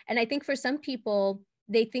listening. And I think for some people,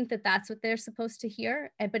 they think that that's what they're supposed to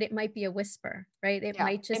hear, but it might be a whisper, right? It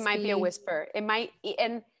might be a whisper. It might,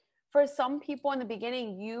 and for some people in the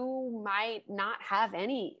beginning, you might not have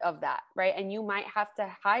any of that, right? And you might have to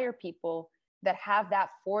hire people that have that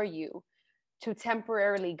for you to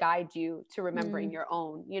temporarily guide you to remembering your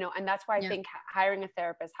own, you know. And that's why I think hiring a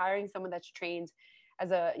therapist, hiring someone that's trained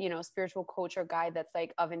as a, you know, spiritual coach or guide that's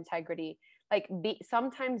like of integrity, like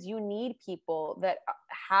sometimes you need people that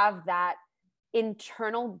have that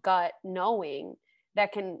internal gut knowing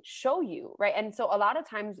that can show you, right? And so a lot of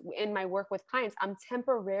times in my work with clients, I'm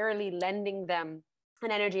temporarily lending them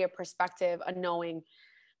an energy, a perspective, a knowing,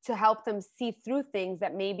 to help them see through things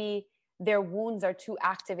that maybe their wounds are too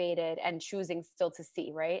activated and choosing still to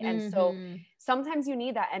see, right? And so sometimes you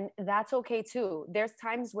need that, and that's okay too. There's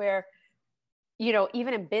times where, you know,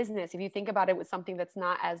 even in business, if you think about it with something that's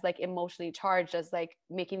not as like emotionally charged as like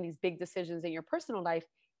making these big decisions in your personal life,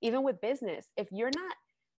 even with business, if you're not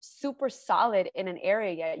super solid in an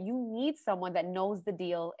area yet, you need someone that knows the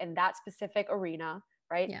deal in that specific arena,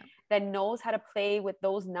 right? That knows how to play with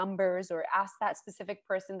those numbers, or ask that specific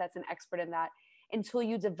person that's an expert in that, until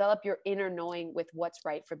you develop your inner knowing with what's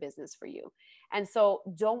right for business for you. And so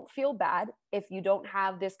don't feel bad if you don't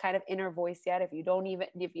have this kind of inner voice yet, if you don't even,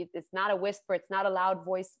 if it's not a whisper, it's not a loud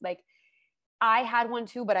voice. Like, I had one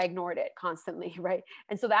too, but I ignored it constantly, right?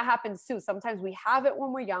 And so that happens too. Sometimes we have it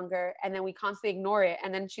when we're younger and then we constantly ignore it.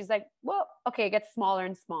 And then she's like, well, okay, it gets smaller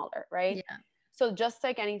and smaller, right? Yeah. So just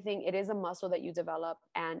like anything, it is a muscle that you develop.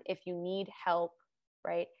 And if you need help,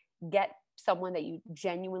 right, get someone that you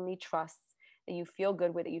genuinely trust, that you feel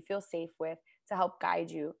good with, that you feel safe with, to help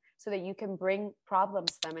guide you, so that you can bring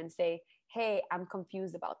problems to them and say, hey, I'm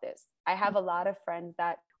confused about this. I have a lot of friends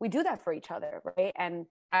that we do that for each other, right? And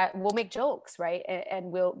we'll make jokes, right? And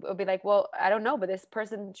we'll be like, well, I don't know, but this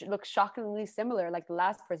person looks shockingly similar, like the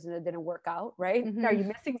last person that didn't work out, right? Are you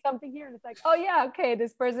missing something here? And it's like, oh yeah, okay,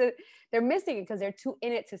 this person, they're missing it because they're too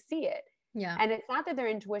in it to see it. Yeah. And it's not that their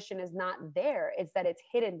intuition is not there, it's that it's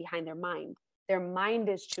hidden behind their mind. Their mind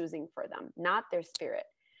is choosing for them, not their spirit.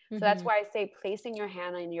 So that's why I say placing your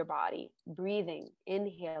hand on your body, breathing,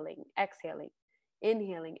 inhaling, exhaling,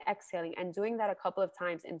 and doing that a couple of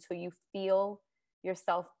times until you feel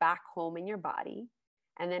yourself back home in your body.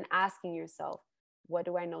 And then asking yourself, what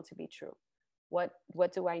do I know to be true? What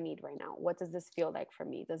do I need right now? What does this feel like for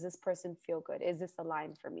me? Does this person feel good? Is this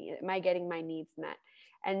aligned for me? Am I getting my needs met?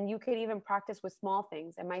 And you could even practice with small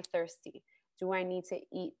things. Am I thirsty? Do I need to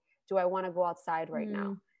eat? Do I want to go outside right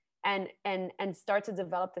now? and start to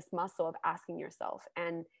develop this muscle of asking yourself.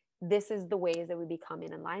 And this is the ways that we become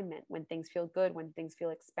in alignment, when things feel good, when things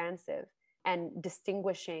feel expansive, and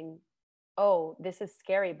distinguishing, oh, this is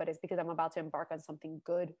scary, but it's because I'm about to embark on something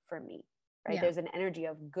good for me, right? Yeah. There's an energy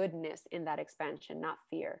of goodness in that expansion, not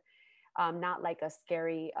fear. Not like a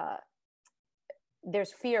scary,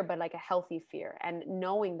 there's fear, but like a healthy fear. And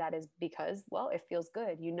knowing that is because, well, it feels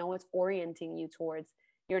good. You know, it's orienting you towards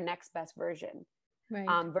your next best version. Right.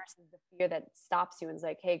 Versus the fear that stops you and is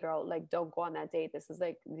like, hey girl, like, don't go on that date. This is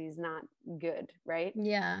like, these not good. Right.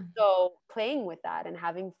 Yeah. So playing with that and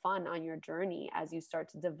having fun on your journey as you start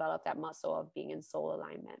to develop that muscle of being in soul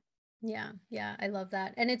alignment. Yeah, yeah, I love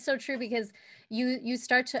that. And it's so true because you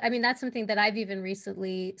start to, I mean, that's something that I've even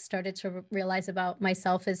recently started to realize about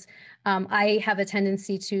myself is I have a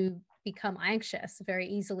tendency to become anxious very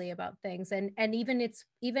easily about things. And even it's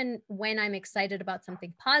even when I'm excited about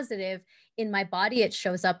something positive in my body, it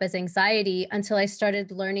shows up as anxiety until I started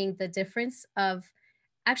learning the difference of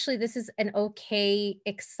actually this is an okay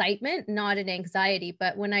excitement, not an anxiety.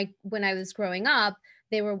 But when I was growing up,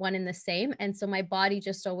 they were one and the same, and so my body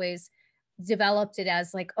just always developed it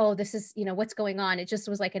as like, oh, this is, what's going on. It just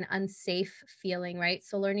was like an unsafe feeling, right?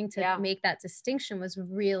 So learning to Yeah. make that distinction was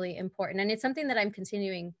really important, and it's something that I'm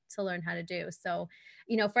continuing to learn how to do. So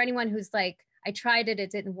for anyone who's like, I tried it,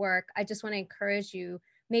 it didn't work, I just want to encourage you.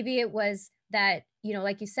 Maybe it was that,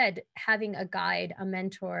 like you said, having a guide, a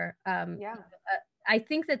mentor, Yeah. I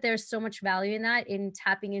think that there's so much value in that, in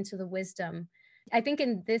tapping into the wisdom. I think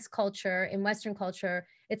in this culture, in Western culture,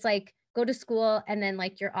 it's like go to school and then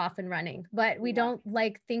like you're off and running. But we Yeah. don't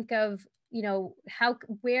like think of,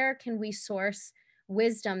 where can we source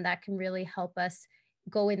wisdom that can really help us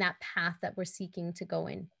go in that path that we're seeking to go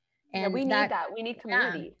in. Yeah, we And need that, that. We need yeah,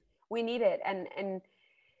 community. We need it. And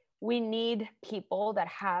we need people that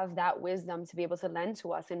have that wisdom to be able to lend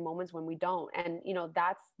to us in moments when we don't. And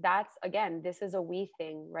that's again, this is a we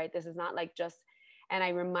thing, right? This is not like just, and I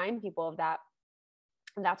remind people of that.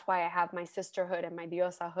 And that's why I have my sisterhood and my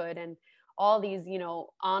diosahood and all these,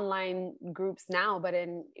 online groups now, but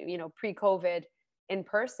in, pre-COVID, in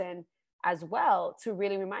person as well, to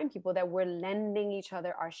really remind people that we're lending each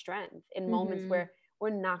other our strength in moments mm-hmm, where we're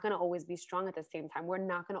not going to always be strong at the same time. We're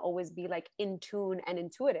not going to always be like in tune and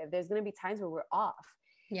intuitive. There's going to be times where we're off.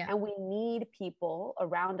 yeah, And we need people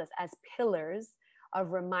around us as pillars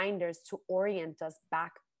of reminders to orient us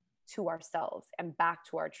back to ourselves and back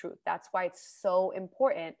to our truth. That's why it's so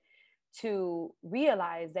important to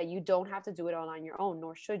realize that you don't have to do it all on your own,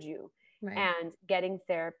 nor should you. right, And getting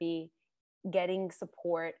therapy, getting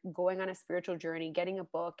support, going on a spiritual journey, getting a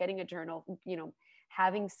book, getting a journal,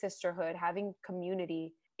 having sisterhood, having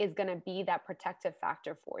community is going to be that protective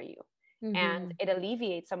factor for you. And mm-hmm, it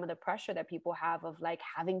alleviates some of the pressure that people have of like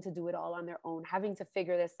having to do it all on their own, having to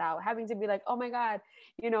figure this out, having to be like, oh my God,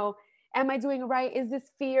 am I doing it right? Is this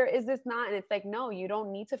fear? Is this not? And it's like, no, you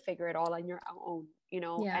don't need to figure it all on your own,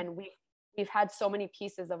 yeah, and we've had so many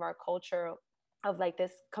pieces of our culture of like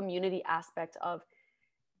this community aspect of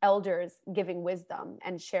elders giving wisdom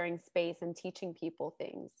and sharing space and teaching people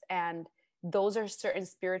things. And those are certain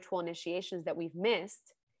spiritual initiations that we've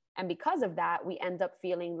missed. And because of that, we end up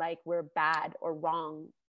feeling like we're bad or wrong.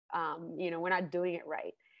 We're not doing it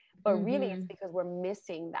right. But really, it's mm-hmm, because we're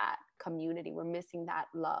missing that community, we're missing that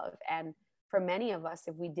love. And for many of us,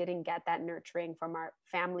 if we didn't get that nurturing from our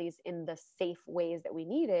families in the safe ways that we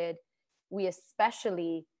needed, we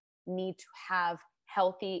especially need to have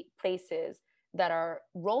healthy places that are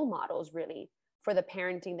role models really for the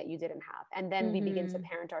parenting that you didn't have. And then we begin to mm-hmm.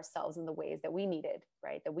 parent ourselves in the ways that we needed,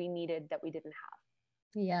 right? That we needed, that we didn't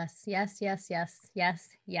Yes, yes, yes, yes, yes,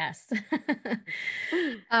 yes.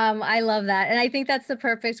 have. I love that. And I think that's the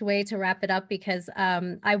perfect way to wrap it up because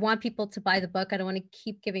I want people to buy the book. I don't want to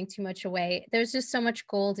keep giving too much away. There's just so much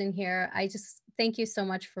gold in here. I just thank you so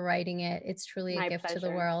much for writing it. It's truly a My gift to the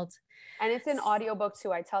pleasure. world. And it's an audiobook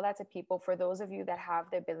too. I tell that to people, for those of you that have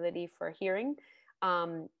the ability for hearing,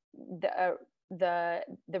 um, the uh,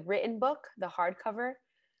 the written book, the hardcover.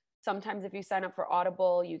 Sometimes if you sign up for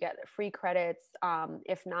Audible, you get free credits.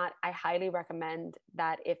 If not, I highly recommend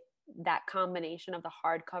that, if that combination of the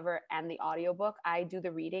hardcover and the audiobook, I do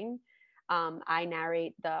the reading. I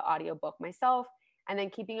narrate the audiobook myself, and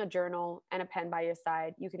then keeping a journal and a pen by your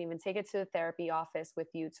side. You can even take it to the therapy office with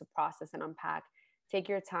you to process and unpack. Take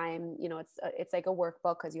your time. It's like a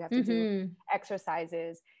workbook because you have to do Mm-hmm.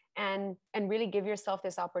 exercises, and really give yourself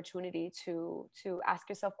this opportunity to ask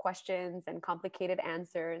yourself questions and complicated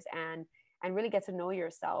answers, and really get to know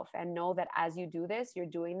yourself, and know that as you do this, you're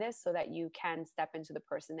doing this so that you can step into the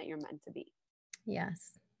person that you're meant to be.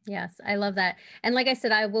 Yes. Yes, I love that. And like I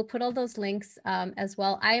said, I will put all those links as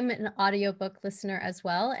well. I'm an audiobook listener as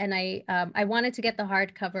well, and I wanted to get the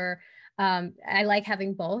hardcover. I like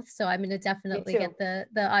having both, so I'm going to Me definitely too. get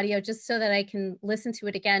the audio just so that I can listen to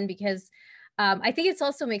it again because I think it's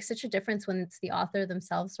also makes such a difference when it's the author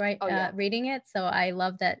themselves, right, Oh yeah. reading it. So I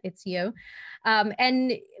love that it's you.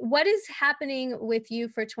 And what is happening with you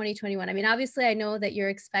for 2021? I mean, obviously, I know that you're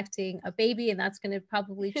expecting a baby, and that's going to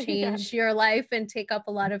probably Yes. change your life and take up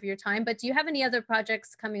a lot of your time. But do you have any other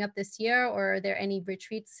projects coming up this year, or are there any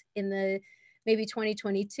retreats in the maybe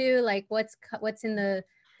 2022? Like, what's in the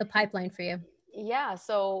pipeline for you? Yeah,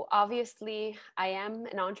 so obviously I am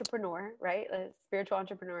an entrepreneur, right? A spiritual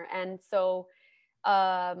entrepreneur. And so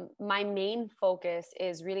my main focus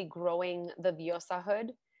is really growing the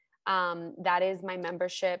Diosahood. That is my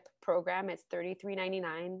membership program. It's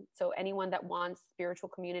 $33.99. So anyone that wants spiritual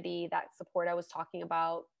community, that support I was talking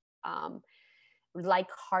about, um,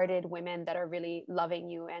 like-hearted women that are really loving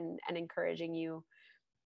you and encouraging you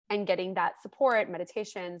and getting that support,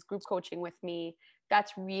 meditations, group coaching with me,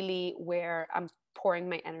 that's really where I'm pouring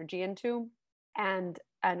my energy into and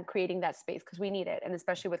creating that space because we need it. And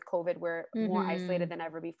especially with COVID, we're more isolated Hmm. than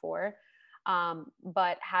ever before.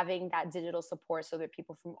 But having that digital support so that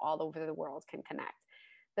people from all over the world can connect.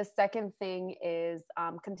 The second thing is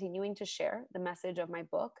continuing to share the message of my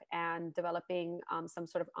book and developing some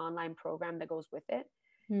sort of online program that goes with it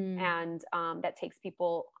Hmm. and that takes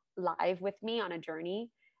people live with me on a journey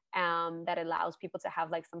that allows people to have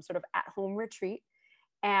like some sort of at home retreat.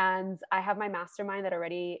 And I have my mastermind that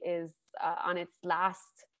already is on its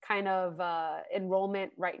last kind of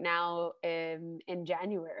enrollment right now in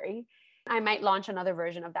January. I might launch another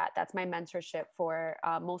version of that. That's my mentorship for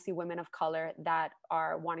mostly women of color that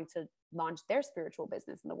are wanting to launch their spiritual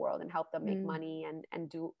business in the world and help them make Hmm. money and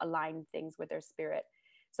do align things with their spirit.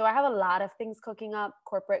 So I have a lot of things cooking up,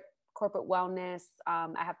 corporate wellness.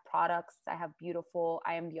 I have products. I have beautiful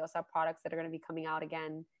I Am Diosa products that are going to be coming out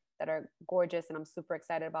again that are gorgeous, and I'm super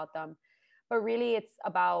excited about them. But really, it's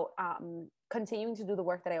about continuing to do the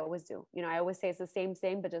work that I always do. You know, I always say it's the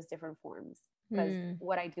same, but just different forms. Because Hmm.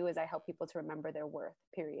 what I do is I help people to remember their worth.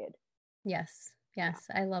 Period. Yes. Yeah. Yes,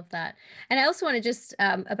 I love that. And I also want to just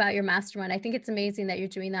about your mastermind. I think it's amazing that you're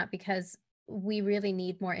doing that because we really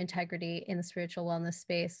need more integrity in the spiritual wellness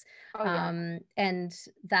space. Oh yeah. And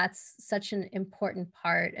that's such an important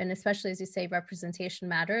part. And especially as you say, representation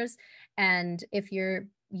matters. And if you're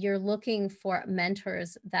looking for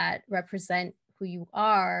mentors that represent who you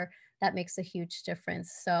are, that makes a huge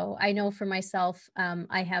difference. So I know for myself,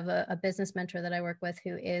 I have a business mentor that I work with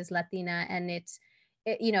who is Latina, and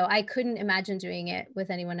I couldn't imagine doing it with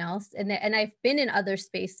anyone else. And I've been in other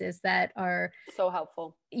spaces that are, So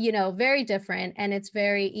helpful. very different, and it's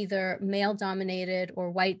very either male dominated or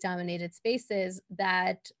white dominated spaces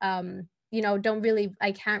that don't really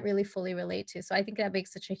I can't really fully relate to. So I think that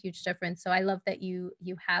makes such a huge difference. So I love that you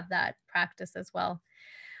have that practice as well.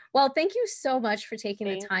 Well, thank you so much for taking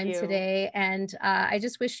the Thank time you. today. And I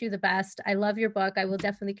just wish you the best. I love your book. I will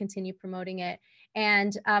definitely continue promoting it.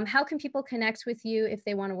 And how can people connect with you if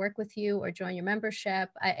they want to work with you or join your membership?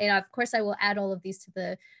 And of course, I will add all of these to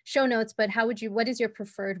the show notes, but what is your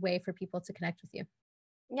preferred way for people to connect with you?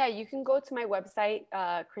 Yeah, you can go to my website,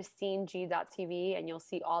 christineg.tv, and you'll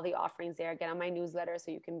see all the offerings there. Get on my newsletter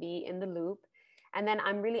so you can be in the loop. And then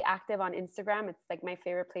I'm really active on Instagram. It's like my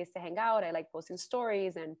favorite place to hang out. I like posting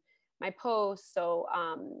stories and my posts. So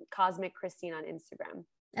Cosmic Christine on Instagram.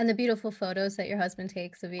 And the beautiful photos that your husband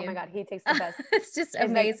takes of Oh my you. God, he takes the best. It's just It's like,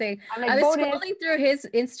 amazing. I'm I like, was bonus. scrolling through his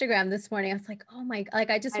Instagram this morning. I was like, oh my, like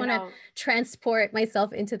I just I want to know. transport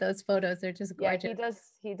myself into those photos. They're just Yeah,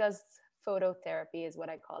 gorgeous. he does photo therapy is what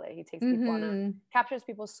I call it. He takes people on a Hmm. captures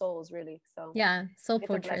people's souls really. So Yeah, soul it's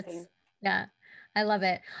a blessing. portraits. Yeah, I love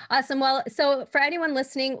it. Awesome. Well, so for anyone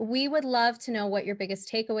listening, we would love to know what your biggest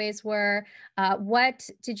takeaways were. What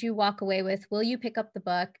did you walk away with? Will you pick up the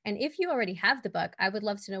book? And if you already have the book, I would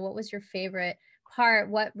love to know what was your favorite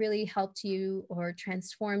part, what really helped you or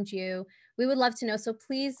transformed you. We would love to know. So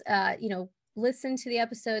please, listen to the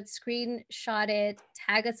episode, screenshot it,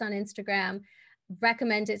 tag us on Instagram,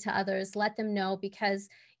 recommend it to others, let them know because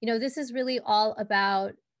this is really all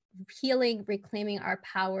about healing, reclaiming our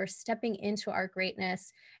power, stepping into our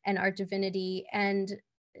greatness and our divinity, and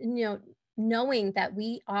knowing that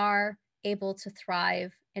we are able to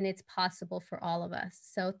thrive and it's possible for all of us.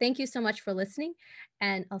 So thank you so much for listening,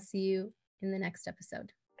 and I'll see you in the next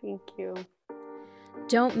episode. Thank you.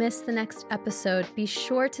 Don't miss the next episode. Be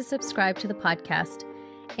sure to subscribe to the podcast.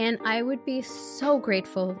 And I would be so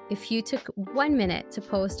grateful if you took 1 minute to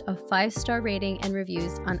post a 5-star rating and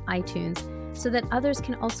reviews on iTunes so that others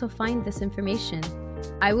can also find this information.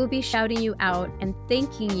 I will be shouting you out and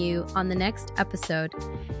thanking you on the next episode.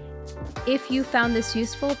 If you found this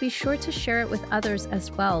useful, be sure to share it with others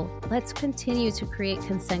as well. Let's continue to create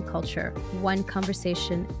consent culture, one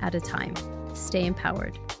conversation at a time. Stay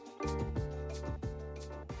empowered.